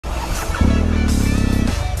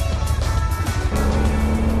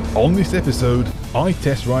On this episode, I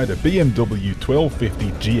test ride a BMW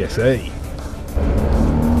 1250 GSA.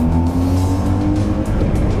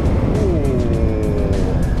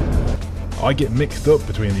 I get mixed up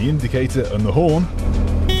between the indicator and the horn.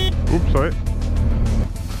 Oops, sorry.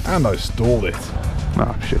 And I stall it.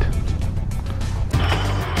 Ah, shit.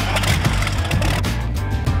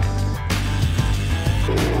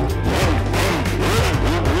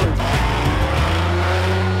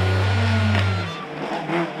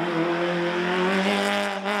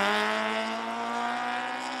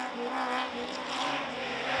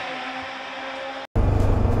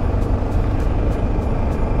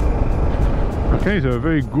 Okay, so a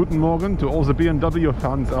very guten Morgen to all the BMW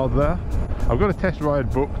fans out there. I've got a test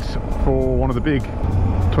ride booked for one of the big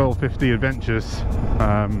 1250 adventures.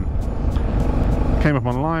 Came up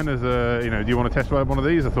online as a, do you want to test ride one of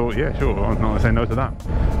these? I thought, yeah, sure, I'm not going to say no to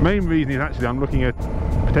that. Main reason is actually I'm looking at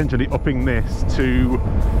potentially upping this to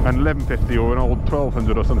an 1150 or an old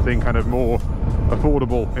 1200 or something kind of more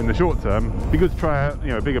affordable in the short term. Be good to try out,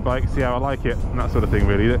 a bigger bike, see how I like it and that sort of thing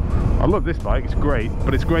really. I love this bike, it's great,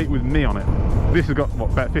 but it's great with me on it. This has got,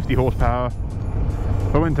 what, about 50 horsepower.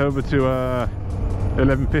 If I went over to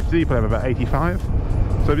 1150, probably have about 85,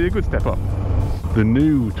 so it'd be a good step up. The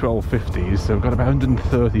new 1250s have got about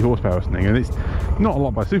 130 horsepower or something, and it's not a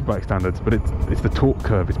lot by superbike standards, but it's the torque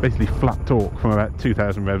curve. It's basically flat torque from about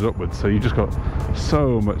 2,000 revs upwards, so you've just got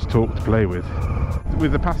so much torque to play with.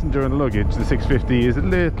 With the passenger and luggage, the 650 is a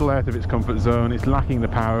little out of its comfort zone. It's lacking the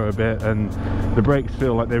power a bit, and the brakes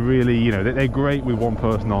feel like they're really, they're great with one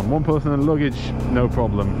person on. One person and luggage, no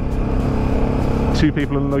problem. Two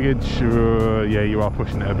people in luggage, yeah, you are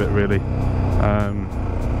pushing it a bit really.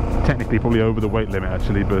 Technically probably over the weight limit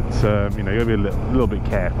actually, but you gotta be a little bit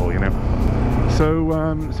careful,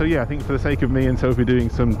 So yeah, I think for the sake of me and Sophie doing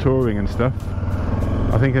some touring and stuff,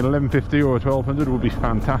 I think an 1150 or a 1200 would be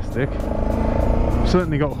fantastic.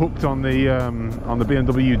 Certainly got hooked on the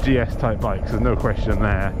BMW GS type bikes, there's no question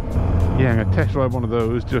there. Yeah, I'm gonna test ride one of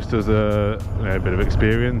those just as a bit of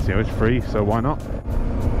experience. It's free, so why not?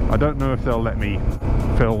 I don't know if they'll let me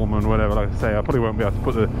film and whatever. Like I say, I probably won't be able to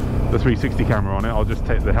put the 360 camera on it. I'll just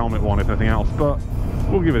take the helmet one if nothing else, but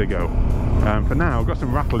we'll give it a go. For now, I've got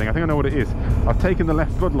some rattling. I think I know what it is. I've taken the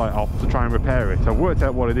left floodlight off to try and repair it. I've worked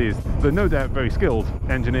out what it is. They're no doubt very skilled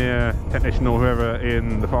engineer, technician or whoever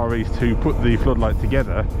in the Far East who put the floodlight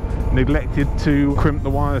together neglected to crimp the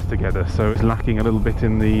wires together, so it's lacking a little bit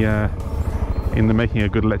in the making a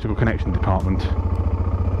good electrical connection department. So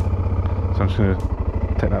I'm just going to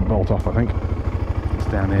take that bolt off, I think. It's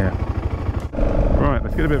down here. Right,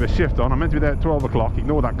 let's get a bit of a shift on. I'm meant to be there at 12 o'clock.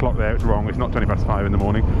 Ignore that clock there, it's wrong. It's not 5:20 in the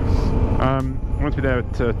morning. I'm meant to be there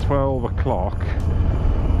at 12 o'clock,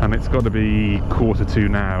 and it's got to be 1:45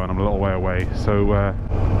 now, and I'm a little way away. So I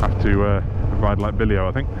have to ride like Billy-O,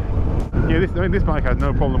 I think. Yeah, this bike has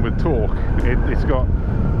no problem with torque. It's got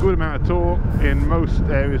good amount of torque in most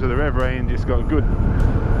areas of the rev range. It's got good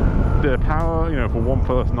power, for one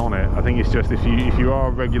person on it. I think it's just if you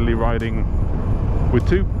are regularly riding with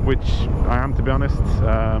two, which I am, to be honest.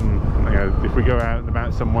 If we go out and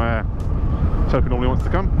about somewhere, Sophie normally wants to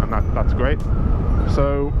come, and that's great.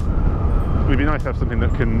 So it'd be nice to have something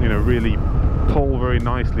that can really pull very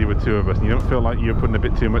nicely with two of us, and you don't feel like you're putting a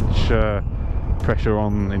bit too much pressure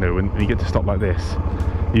on. When you get to stop like this,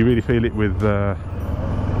 you really feel it with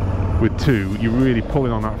two. You're really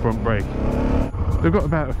pulling on that front brake. They've got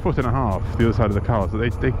about 1.5 foot the other side of the car, so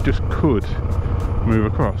they just could move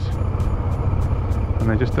across, and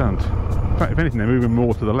they just don't. In fact, if anything, they're moving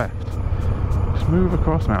more to the left. Just move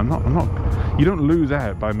across, man. I'm not. You don't lose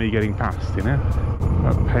out by me getting past, What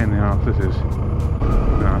a pain in the arse this is.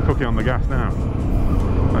 No, I'm cooking on the gas now.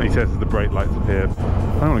 And he says as the brake lights appeared.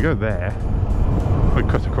 I don't want to go there. I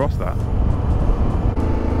cut across that.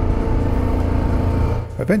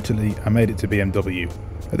 Eventually, I made it to BMW.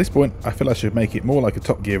 At this point, I feel I should make it more like a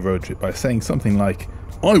Top Gear road trip by saying something like,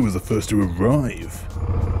 I was the first to arrive.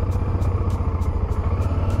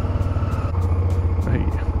 Hey.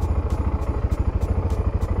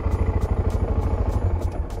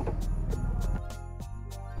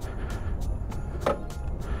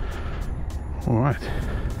 All right.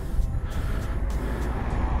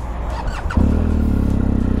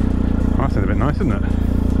 Oh, that sounds a bit nice, isn't it?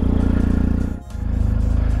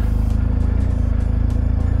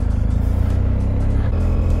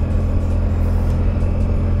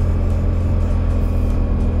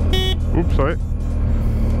 Oops, sorry.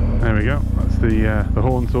 There we go. That's the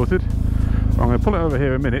horn sorted. I'm going to pull it over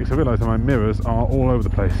here a minute because I realise that my mirrors are all over the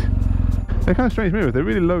place. They're kind of strange mirrors. They're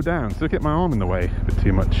really low down, so they get my arm in the way a bit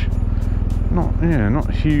too much. Not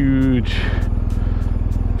huge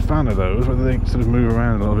span of those, whether they sort of move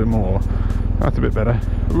around a little bit more. That's a bit better.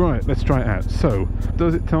 Right, let's try it out. So,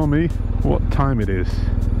 does it tell me what time it is?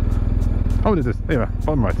 Oh, it is. There we are.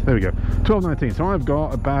 Bottom right. There we go. 12:19. So I've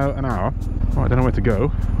got about an hour. Oh, I don't know where to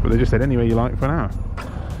go, but they just said anywhere you like for an hour.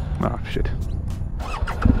 Ah, shit.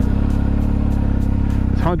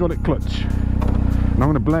 It's hydraulic clutch. And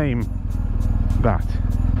I'm going to blame that.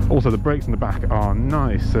 Also, the brakes in the back are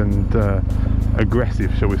nice and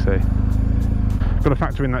aggressive, shall we say. Got to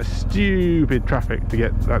factor in that stupid traffic to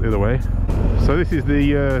get that the other way. So this is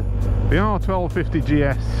the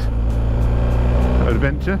R1250GS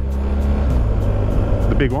Adventure.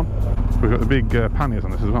 The big one. We've got the big panniers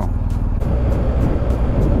on this as well.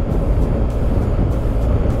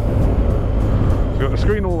 So we've got the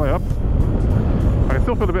screen all the way up. I can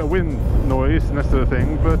still feel a bit of wind noise and that sort of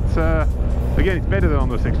thing, but again, it's better than on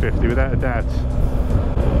the 650 without a doubt.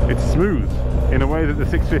 It's smooth in a way that the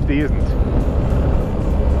 650 isn't.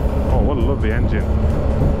 Oh, what a lovely engine.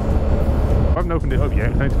 I haven't opened it up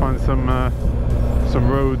yet, I need to find some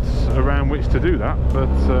roads around which to do that, but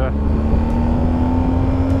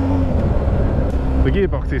the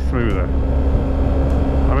gearbox is smoother. I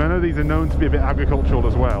mean, I know these are known to be a bit agricultural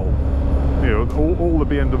as well. You know, all the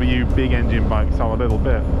BMW big engine bikes are a little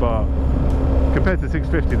bit, but compared to the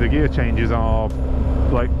 650, the gear changes are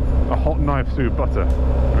like a hot knife through butter.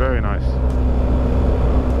 Very nice.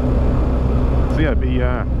 So yeah,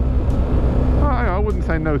 I wouldn't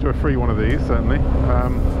say no to a free one of these, certainly.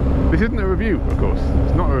 This isn't a review, of course.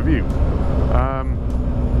 It's not a review.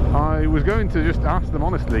 I was going to just ask them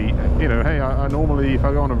honestly, you know, hey, I normally, if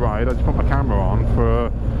I go on a ride, I just put my camera on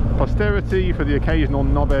for posterity, for the occasional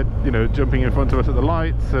knobhead, you know, jumping in front of us at the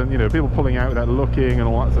lights, and, you know, people pulling out without looking and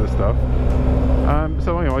all that sort of stuff.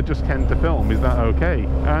 So, you know, I just tend to film. Is that okay?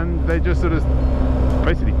 And they just sort of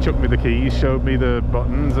basically chucked me the keys, showed me the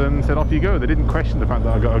buttons, and said, off you go. They didn't question the fact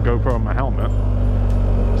that I got a GoPro on my helmet.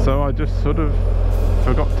 So I just sort of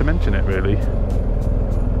forgot to mention it, really.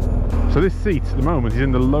 So this seat at the moment is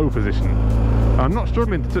in the low position. I'm not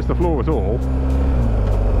struggling to touch the floor at all,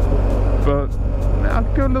 but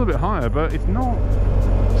I'd go a little bit higher, but it's not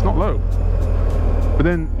low. But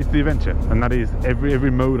then it's the Adventure, and that is every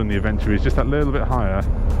mode on the Adventure is just that little bit higher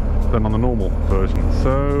than on the normal version.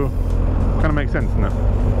 So kind of makes sense, doesn't it?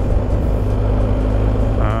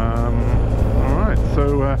 Alright,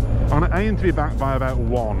 so I'm going to aim to be back by about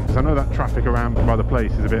 1, because I know that traffic around by the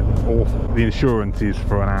place is a bit awful. The insurance is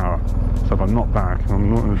for an hour, so if I'm not back, I'm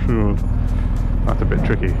not insured. That's a bit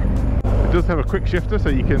tricky. It does have a quick shifter, so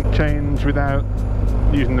you can change without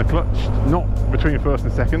using the clutch, not between first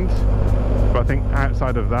and second, but I think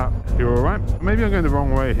outside of that you're alright. Maybe I'm going the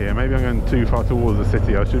wrong way here, maybe I'm going too far towards the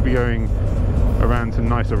city. I should be going around some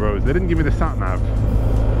nicer roads. They didn't give me the sat nav.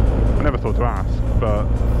 I never thought to ask, but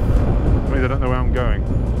maybe I don't know where I'm going.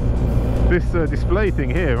 This display thing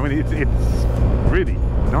here, I mean, it's really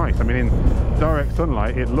nice. I mean, in direct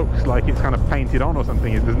sunlight it looks like it's kind of painted on or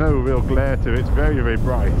something. There's no real glare to it. It's very, very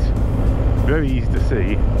bright, very easy to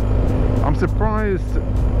see. I'm surprised,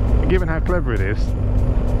 given how clever it is.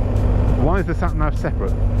 Why is the sat nav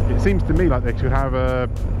separate? It seems to me like they should have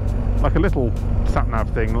like a little sat nav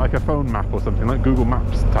thing, like a phone map or something, like Google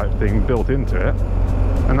Maps type thing built into it,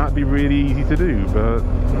 and that'd be really easy to do, but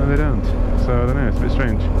no, they don't. So I don't know, it's a bit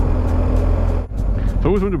strange. So I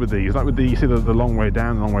always wondered with these, like with the, you see the long way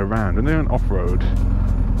down, the long way round, and they're on off-road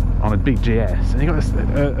on a big GS, and you've got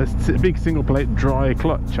a big single plate dry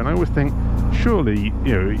clutch, and I always think, surely,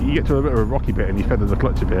 you know, you get to a bit of a rocky bit and you feather the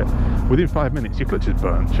clutch a bit, within 5 minutes your clutch is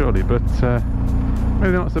burnt, surely, but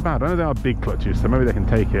maybe they're not so bad. I know they are big clutches, so maybe they can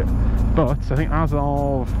take it, but I think as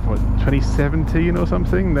of, what, 2017 or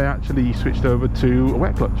something, they actually switched over to a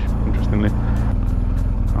wet clutch, interestingly.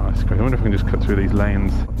 Oh, that's great. I wonder if I can just cut through these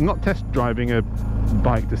lanes. I'm not test driving a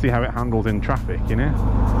bike to see how it handles in traffic, you know?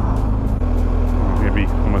 It'd be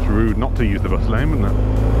almost rude not to use the bus lane, wouldn't it?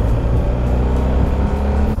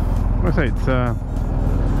 I say it's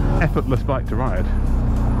effortless bike to ride.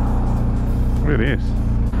 It really is.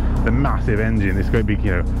 The massive engine, this great big,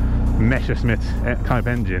 you know, Messerschmitt type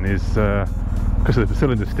engine is, because the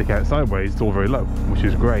cylinders stick out sideways, it's all very low, which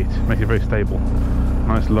is great, makes it very stable.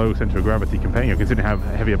 Nice low centre of gravity considering how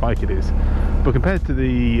heavy a bike it is. But compared to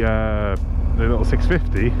the little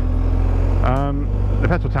 650, the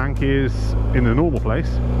petrol tank is in the normal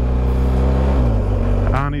place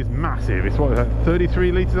and is massive. It's what is that,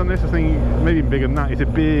 33 litres on this? I think maybe even bigger than that. It's a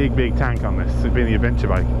big tank on this, being the adventure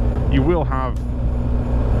bike. You will have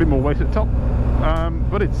a bit more weight at the top,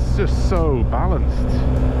 but it's just so balanced.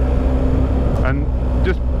 And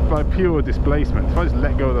just by pure displacement, if I just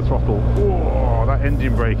let go of the throttle, oh, that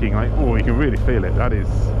engine braking, like, oh, you can really feel it. That is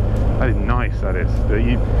That is nice, that is.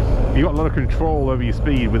 You got a lot of control over your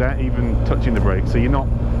speed without even touching the brakes, so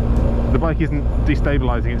the bike isn't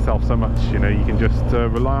destabilizing itself so much, you know, you can just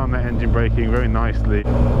rely on that engine braking very nicely.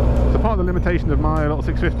 So part of the limitation of my little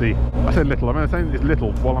 650, I said little, I mean I'm saying it's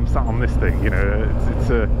little while I'm sat on this thing, you know, it's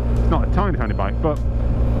not a tiny bike, but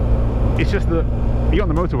it's just that you get on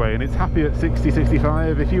the motorway and it's happy at 60,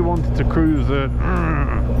 65. If you wanted to cruise at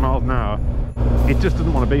miles an hour, it just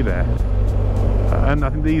doesn't want to be there. And I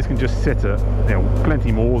think these can just sit at, you know,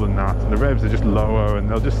 plenty more than that, and the revs are just lower, and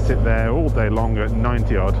they'll just sit there all day long at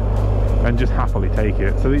 90 odd and just happily take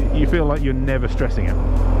it, so you feel like you're never stressing it,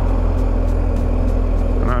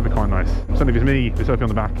 and that'd be quite nice. So if it's me, with Sophie on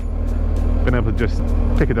the back, being able to just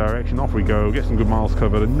pick a direction, off we go, get some good miles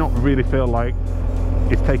covered, and not really feel like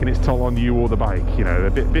it's taking its toll on you or the bike, you know,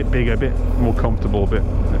 a bit bigger, a bit more comfortable, but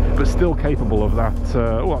still capable of that.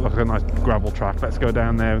 Oh, that looks like a nice gravel track, let's go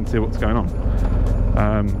down there and see what's going on. So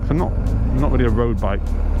I'm not really a road bike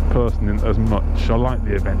person as much. I like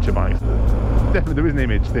the adventure bikes. Definitely there is an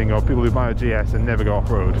image thing of people who buy a GS and never go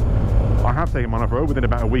off-road. I have taken mine off-road within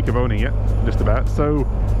about a week of owning it, just about, so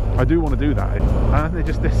I do want to do that. And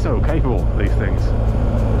they're so capable, these things.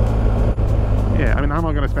 Yeah, I mean, am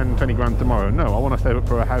I going to spend 20 grand tomorrow? No, I want to save up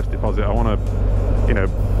for a house deposit. I want to, you know,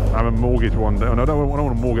 have a mortgage one day. Oh, no, I don't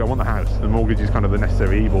want a mortgage, I want the house. The mortgage is kind of the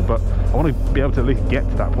necessary evil, but I want to be able to at least get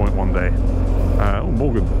to that point one day.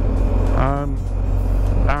 More good.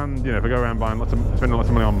 And, you know, if I go around spending lots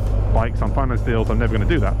of money on bikes, on finance deals, I'm never going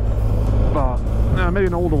to do that. But, maybe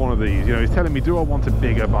an older one of these, you know, he's telling me, do I want a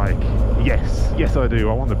bigger bike? Yes I do.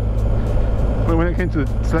 I want But when it came to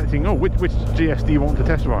selecting, oh, which GS do you want to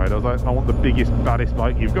test ride? I was like, I want the biggest, baddest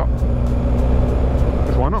bike you've got.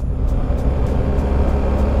 Because why not?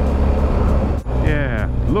 Yeah,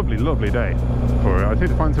 lovely day for it. I need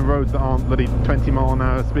to find some roads that aren't bloody 20 mile an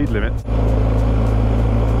hour speed limit.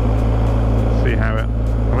 See how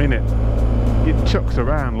I mean, it chucks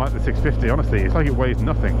around like the 650, honestly. It's like it weighs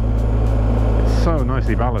nothing. It's so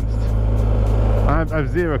nicely balanced. I have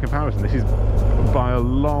zero comparison. This is by a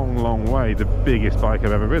long way the biggest bike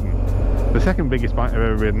I've ever ridden. The second biggest bike I've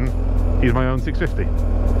ever ridden is my own 650.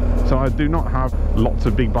 So I do not have lots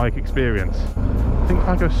of big bike experience. I think if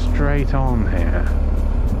I go straight on here,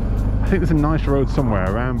 I think there's a nice road somewhere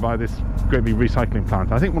around by this great big recycling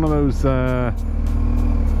plant. I think one of those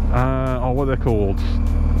oh, what are they called?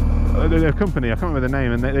 They're a company, I can't remember the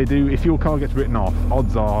name, and they do, if your car gets written off,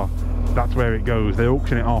 odds are that's where it goes. They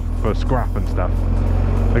auction it off for scrap and stuff.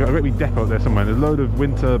 They've got a great big depot there somewhere. There's a load of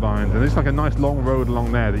wind turbines, and there's like a nice long road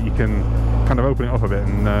along there that you can kind of open it up a bit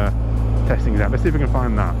and test things out. Let's see if we can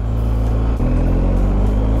find that.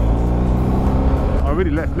 I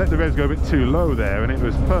really let the revs go a bit too low there, and it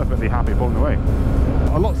was perfectly happy pulling away.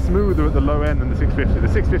 A lot smoother at the low end than the 650.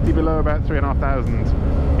 The 650 below about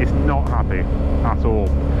 3,500 is not happy at all.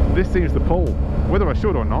 This seems to pull, whether I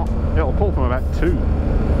should or not, it'll pull from about 2.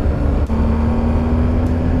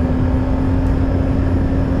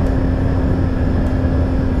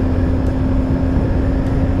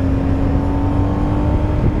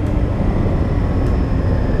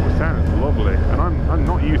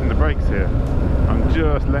 Here I'm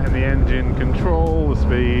just letting the engine control the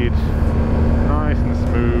speed, nice and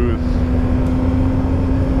smooth.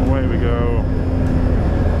 Away we go.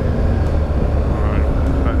 Alright,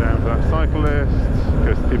 back down for that cyclist,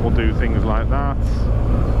 because people do things like that.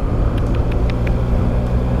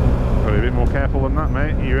 Gotta be a bit more careful than that,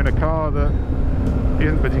 mate. You're in a car that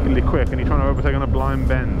isn't particularly quick and you're trying to overtake on a blind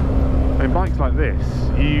bend. I mean, bikes like this,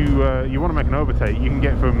 you want to make an overtake, you can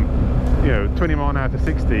get from, you know, 20 mile an hour to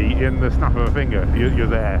 60 in the snap of a finger. You're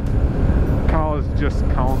there. Cars just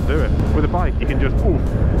can't do it. With a bike, you can just oof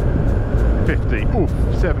 50, oof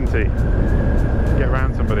 70, get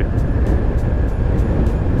around somebody.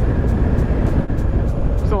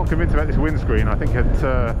 Still not convinced about this windscreen. I think at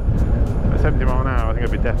 70 mile an hour, I think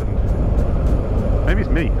I'd be deafened. Maybe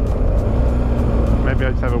it's me. Maybe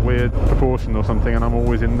I just have a weird proportion or something, and I'm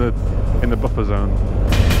always in the buffer zone.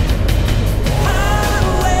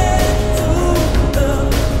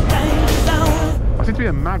 I seem to be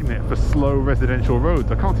a magnet for slow residential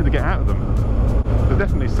roads. I can't seem to get out of them. There's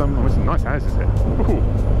definitely some nice houses here. Ooh,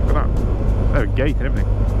 look at that. There's a gate and everything.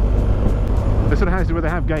 There's sort of houses where they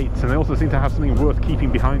have gates, and they also seem to have something worth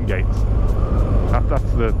keeping behind gates.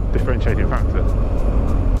 That's the differentiating factor.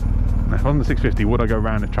 Now, if I was on the 650, would I go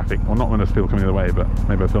around in traffic? Well, not when there's people coming the other way, but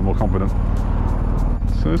maybe I feel more confident.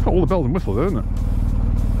 So it's got all the bells and whistles, doesn't it?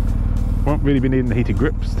 Won't really be needing the heated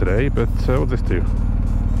grips today, but what does this do?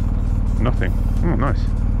 Nothing. Oh, nice.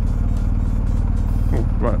 Oh,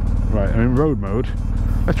 right. I'm in road mode.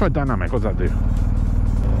 Let's try dynamic. What does that do?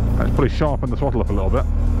 Let's probably sharpen the throttle up a little bit.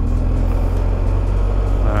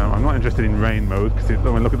 I'm not interested in rain mode because I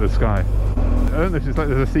mean, look at the sky. I don't know if it's like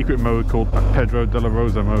there's a secret mode called Pedro de la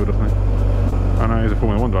Rosa mode or something. I know he's a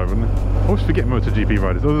Formula 1 driver, isn't he? I always forget MotoGP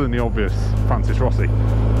riders, other than the obvious Francis Rossi.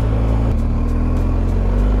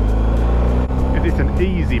 It's an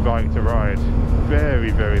easy bike to ride. Very,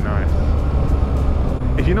 very nice.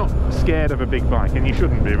 If you're not scared of a big bike, and you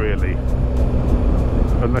shouldn't be really,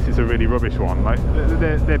 unless it's a really rubbish one, like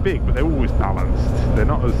they're big, but they're always balanced. They're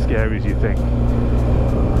not as scary as you think.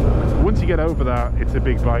 Once you get over that, it's a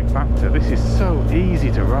big bike factor. This is so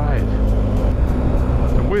easy to ride.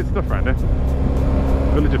 Some weird stuff around here.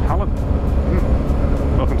 Village of Hallen.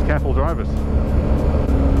 Welcome to Careful Drivers.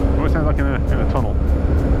 Almost sounds like in a tunnel.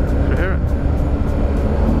 Should you hear it?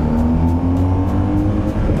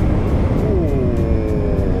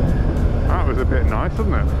 Was a bit nice,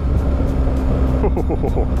 wasn't it?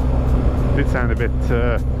 Did sound a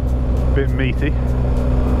bit meaty.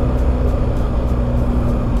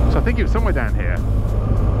 So I think it was somewhere down here.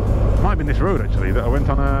 Might have been this road actually that I went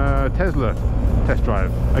on a Tesla test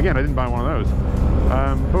drive. Again, I didn't buy one of those.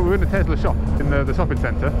 But we were in the Tesla shop in the shopping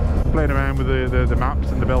centre, playing around with the maps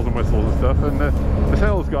and the bells and whistles and stuff, and the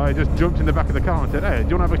sales guy just jumped in the back of the car and said, "Hey, do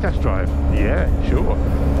you want to have a test drive?" "Yeah, sure."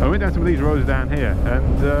 I went down some of these roads down here,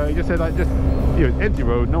 and he just said, like, just, you know, empty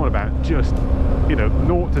road, no one about, just, you know,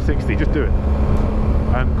 0 to 60, just do it.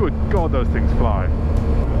 And good God, those things fly.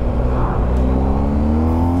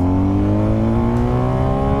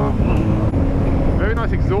 Very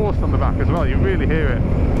nice exhaust on the back as well, you really hear it.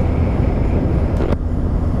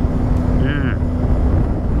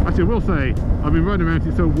 Actually, I will say, I've been riding around because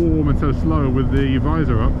it's so warm and so slow with the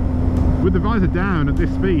visor up. With the visor down at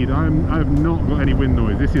this speed, I have not got any wind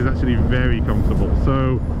noise. This is actually very comfortable.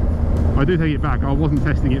 So I do take it back. I wasn't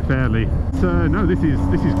testing it fairly. So no, this is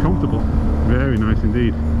comfortable. Very nice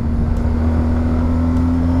indeed.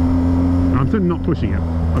 I'm certainly not pushing it.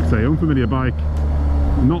 Like I say, unfamiliar bike,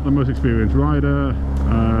 not the most experienced rider.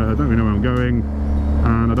 I don't really know where I'm going,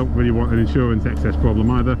 and I don't really want an insurance excess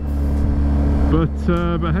problem either. But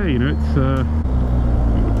hey, you know, it's the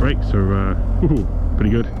brakes are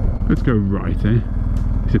pretty good. Let's go right, eh?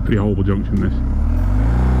 It's a pretty horrible junction, this.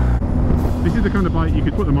 This is the kind of bike you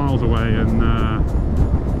could put the miles away and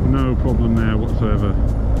no problem there whatsoever.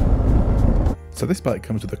 So this bike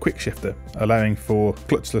comes with a quick shifter, allowing for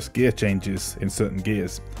clutchless gear changes in certain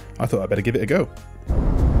gears. I thought I'd better give it a go.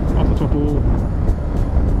 Off the throttle.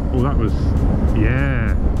 Oh, that was,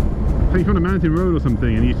 yeah. I think you're on a mountain road or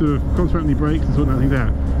something and you sort of concentrate on the brakes and sort of things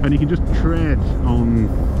out, and you can just tread on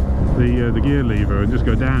the gear lever and just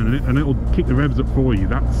go down, and it'll kick the revs up for you.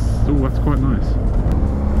 That's quite nice.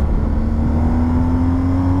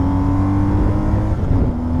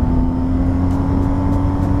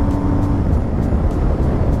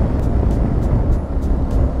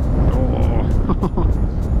 Oh,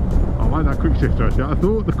 I like that quick shifter actually. I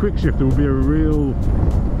thought the quick shifter would be a real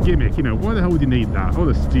gimmick, you know, why the hell would you need that? What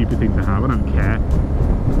a stupid thing to have, I don't care.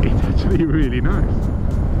 It's actually really nice.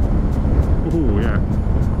 Oh yeah.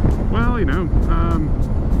 Well, you know,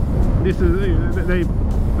 this is,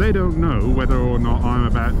 they don't know whether or not I'm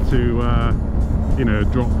about to, you know,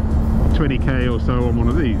 drop 20k or so on one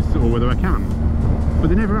of these, or whether I can. But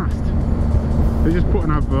they never asked. They just put an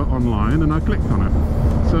advert online and I clicked on it.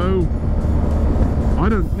 So, I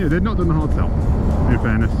don't, you know, they've not done the hard sell, in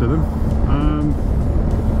fairness to them.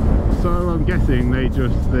 So I'm guessing they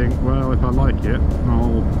just think, well, if I like it,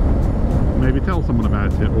 I'll maybe tell someone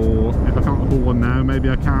about it, or if I can't afford one now, maybe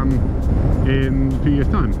I can in a few years'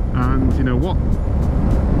 time. And you know what?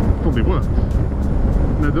 Probably works.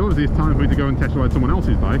 Now, there obviously is time for me to go and test ride someone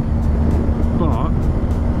else's bike, but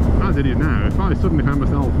as it is now, if I suddenly found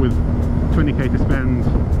myself with 20k to spend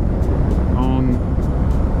on,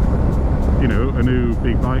 you know, a new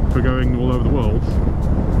big bike for going all over the world,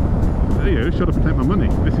 you know, shut up and take my money.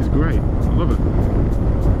 This is great. I love it.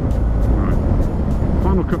 Right.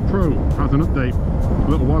 Final Cut Pro has an update a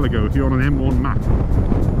little while ago if you're on an M1 map,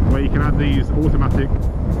 where you can add these automatic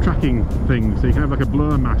tracking things, so you can have like a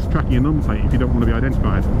blur mask tracking a number plate if you don't want to be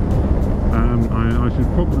identified. I should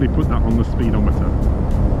probably put that on the speedometer.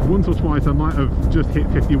 Once or twice I might have just hit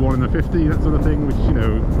 51 in a 50, that sort of thing, which, you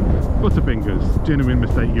know, butterfingers, genuine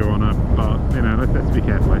mistake, Your Honour, but you know, let's be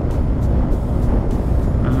careful.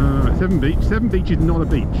 Seven Beach is not a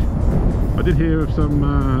beach. I did hear of some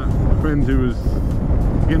friend who was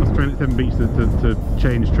getting off train at Seven Beach to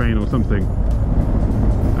change train or something,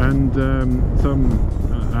 and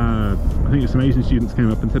I think some Asian students came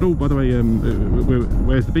up and said, "Oh, by the way,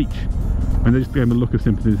 where's the beach?" And they just gave him a look of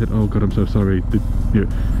sympathy and said, "Oh God, I'm so sorry. You know,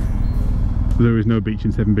 there is no beach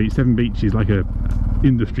in Seven Beach. Seven Beach is like a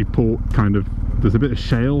industry port kind of There's a bit of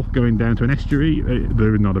shale going down to an estuary.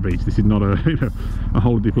 There is not a beach. This is not a a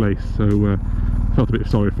holiday place. So felt a bit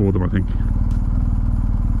sorry for them, I think.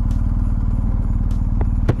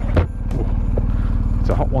 Oh, it's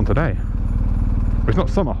a hot one today. Well, it's not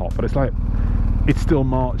summer hot, but it's like it's still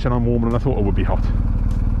March and I'm warmer than I thought it would be hot.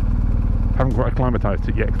 Haven't quite acclimatised to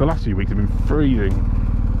it yet because the last few weeks have been freezing.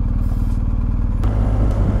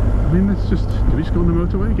 I mean, let's just, do we just go on the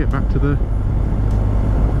motorway, get back to the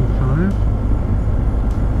M5?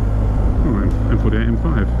 Oh, M48,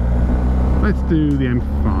 M5. Let's do the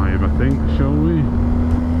M5, I think, shall we?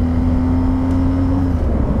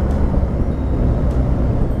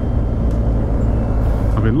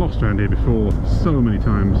 I've been lost around here before so many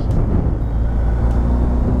times.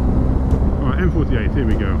 Alright, M48, here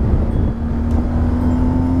we go.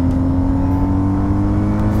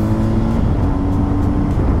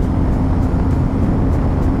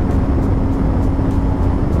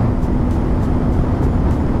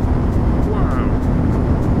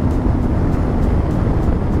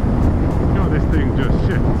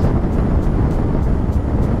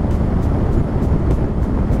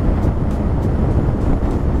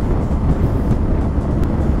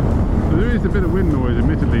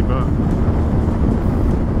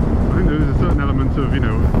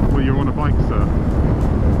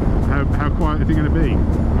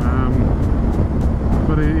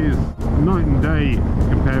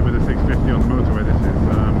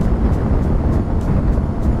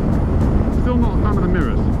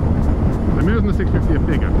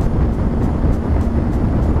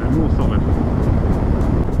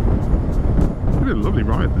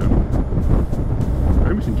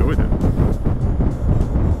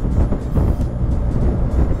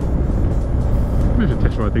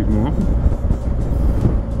 Things more often.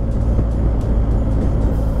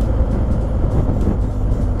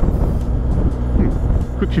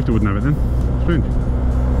 Quick shifter wouldn't have it then. Strange.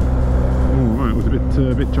 Oh right, it was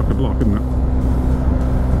a bit chock-a-block, isn't it?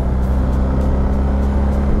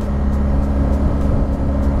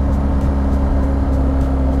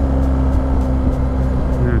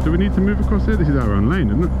 Yeah, do we need to move across here? This is our own lane,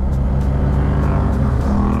 isn't it?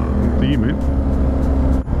 Up to you, mate.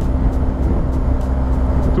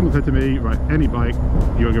 Someone said to me, right, any bike,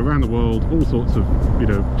 you're going to go around the world, all sorts of, you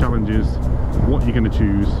know, challenges, what you're going to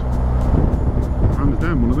choose. Hands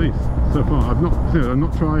down, one of these. So far, I've not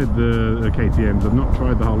tried the KTMs, I've not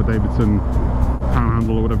tried the Harley Davidson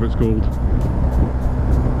Panhandle or whatever it's called.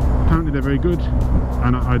 Apparently they're very good,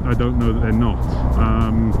 and I don't know that they're not.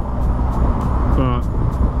 But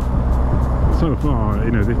so far,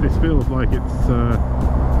 you know, this feels like it's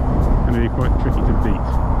going to be quite tricky to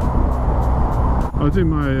beat. I was doing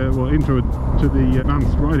my intro to the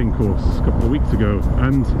advanced riding course a couple of weeks ago,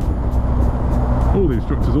 and all the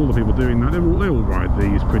instructors, all the people doing that, they all ride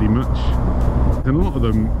these pretty much, and a lot of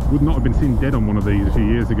them would not have been seen dead on one of these a few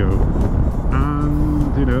years ago,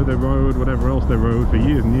 and you know, they rode whatever else they rode for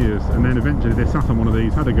years and years, and then eventually they sat on one of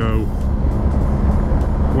these, had a go,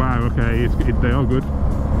 wow, okay, they are good,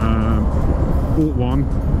 bought one,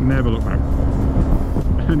 never looked back.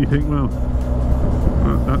 And you think, well,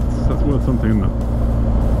 that's worth something, isn't it?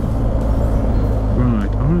 Right,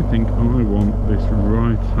 I think I want this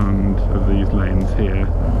right hand of these lanes here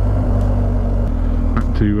back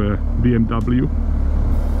to BMW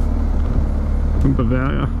from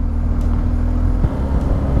Bavaria.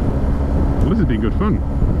 Well, this has been good fun.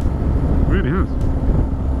 It really has.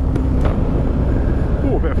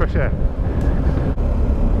 Oh, a bit of fresh air.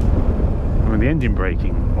 I mean, the engine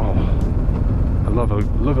braking. Oh, I love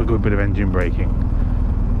a good bit of engine braking.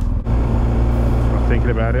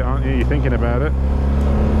 Thinking about it, aren't you? You're thinking about it.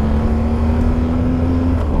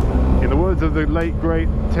 In the words of the late great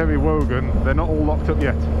Terry Wogan, they're not all locked up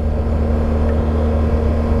yet.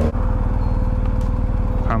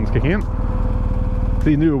 Hands kicking in.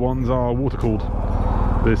 These newer ones are water cooled.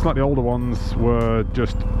 The slightly older ones were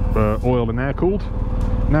just oil and air cooled.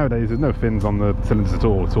 Nowadays there's no fins on the cylinders at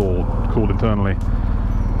all, it's all cooled internally.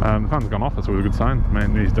 The fan's gone off, that's always a good sign.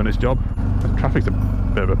 Man, he's done his job. The traffic's a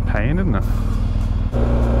bit of a pain, isn't it?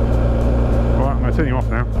 Alright, I'm going to turn you off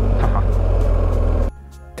now.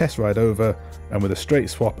 Test ride over, and with a straight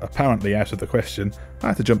swap apparently out of the question, I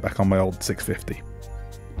had to jump back on my old 650.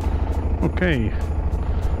 Okay,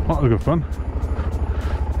 that was good fun.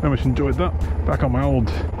 Very much enjoyed that. Back on my old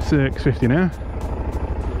 650 now,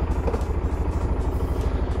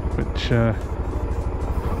 which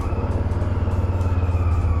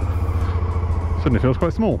suddenly feels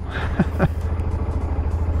quite small.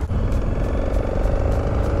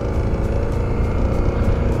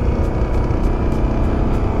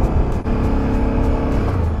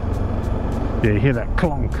 Yeah, you hear that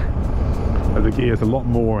clonk of the gears a lot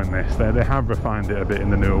more in this. They have refined it a bit in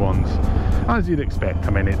the newer ones, as you'd expect. I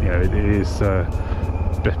mean, it is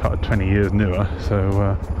best part of 20 years newer,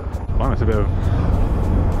 so well, it's a bit of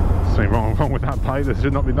something wrong with that pipe. There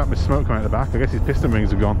should not be that much smoke coming out the back. I guess his piston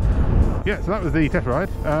rings have gone. Yeah, so that was the test ride,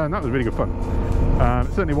 and that was really good fun.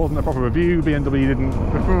 It certainly wasn't a proper review. BMW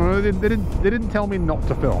didn't tell me not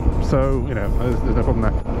to film, so you know, there's no problem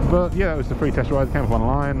there. But yeah, it was the free test ride that came up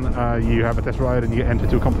online. You have a test ride and you get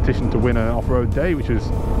entered to a competition to win an off-road day, which is,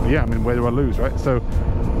 yeah, I mean, where do I lose, right? So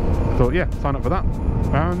I thought, yeah, sign up for that,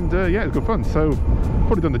 and yeah, it was good fun. So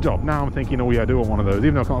probably done the job. Now I'm thinking, oh yeah, I do want one of those,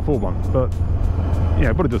 even though I can't afford one. But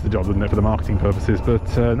yeah, it probably does the job, doesn't it, for the marketing purposes? But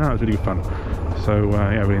no, it was really good fun. So yeah,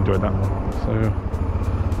 I really enjoyed that. So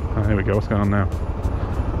here we go. What's going on now?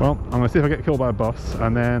 Well, I'm going to see if I get killed by a bus,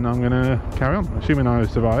 and then I'm going to carry on. Assuming I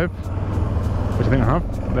survive, which I think I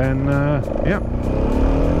have, then yeah,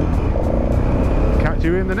 catch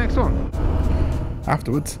you in the next one.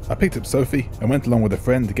 Afterwards, I picked up Sophie and went along with a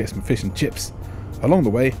friend to get some fish and chips. Along the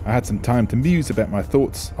way, I had some time to muse about my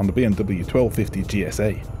thoughts on the BMW 1250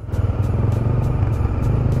 GSA.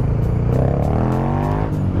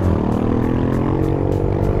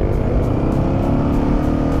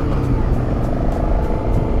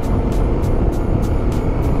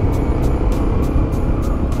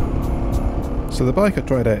 So the bike I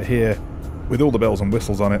tried out here, with all the bells and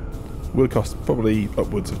whistles on it, will cost probably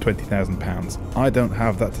upwards of £20,000. I don't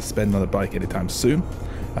have that to spend on a bike anytime soon.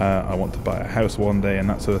 I want to buy a house one day and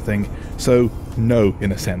that sort of thing. So no,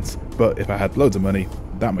 in a sense. But if I had loads of money,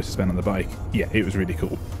 that much to spend on the bike, yeah, it was really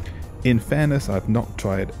cool. In fairness, I've not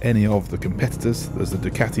tried any of the competitors. There's the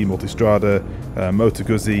Ducati Multistrada, Moto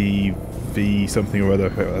Guzzi V something or other,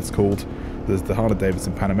 whatever that's called. There's the Harley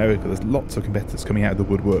Davidson Pan America. There's lots of competitors coming out of the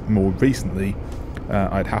woodwork more recently.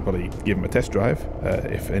 I'd happily give them a test drive.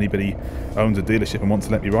 If anybody owns a dealership and wants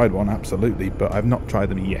to let me ride one, absolutely, but I've not tried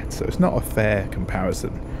them yet, so it's not a fair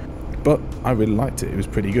comparison. But I really liked it. It was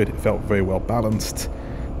pretty good. It felt very well balanced.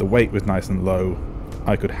 The weight was nice and low.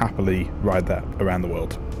 I could happily ride that around the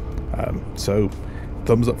world. So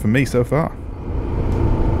thumbs up from me so far.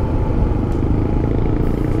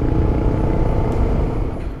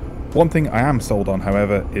 One thing I am sold on,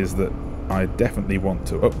 however, is that I definitely want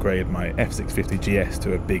to upgrade my F650GS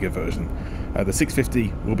to a bigger version. The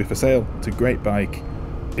 650 will be for sale. It's a great bike.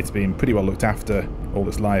 It's been pretty well looked after all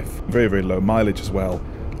its life. Very, very low mileage as well.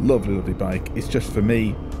 Lovely, lovely bike. It's just for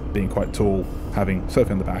me, being quite tall, having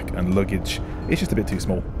Sophie on the back and luggage, it's just a bit too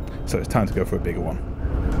small. So it's time to go for a bigger one.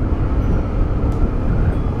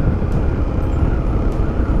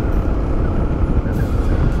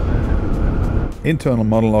 Internal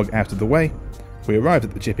monologue out of the way, we arrived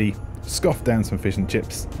at the chippy, scoffed down some fish and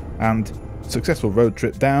chips, and successful road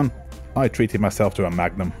trip down, I treated myself to a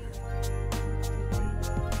Magnum.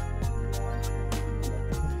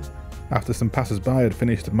 After some passers-by had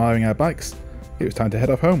finished admiring our bikes, it was time to head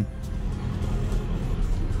off home.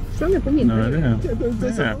 No idea.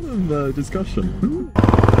 There's a lot of discussion.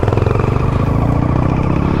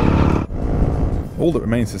 All that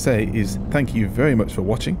remains to say is thank you very much for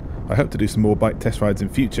watching. I hope to do some more bike test rides in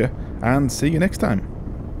future, and see you next time.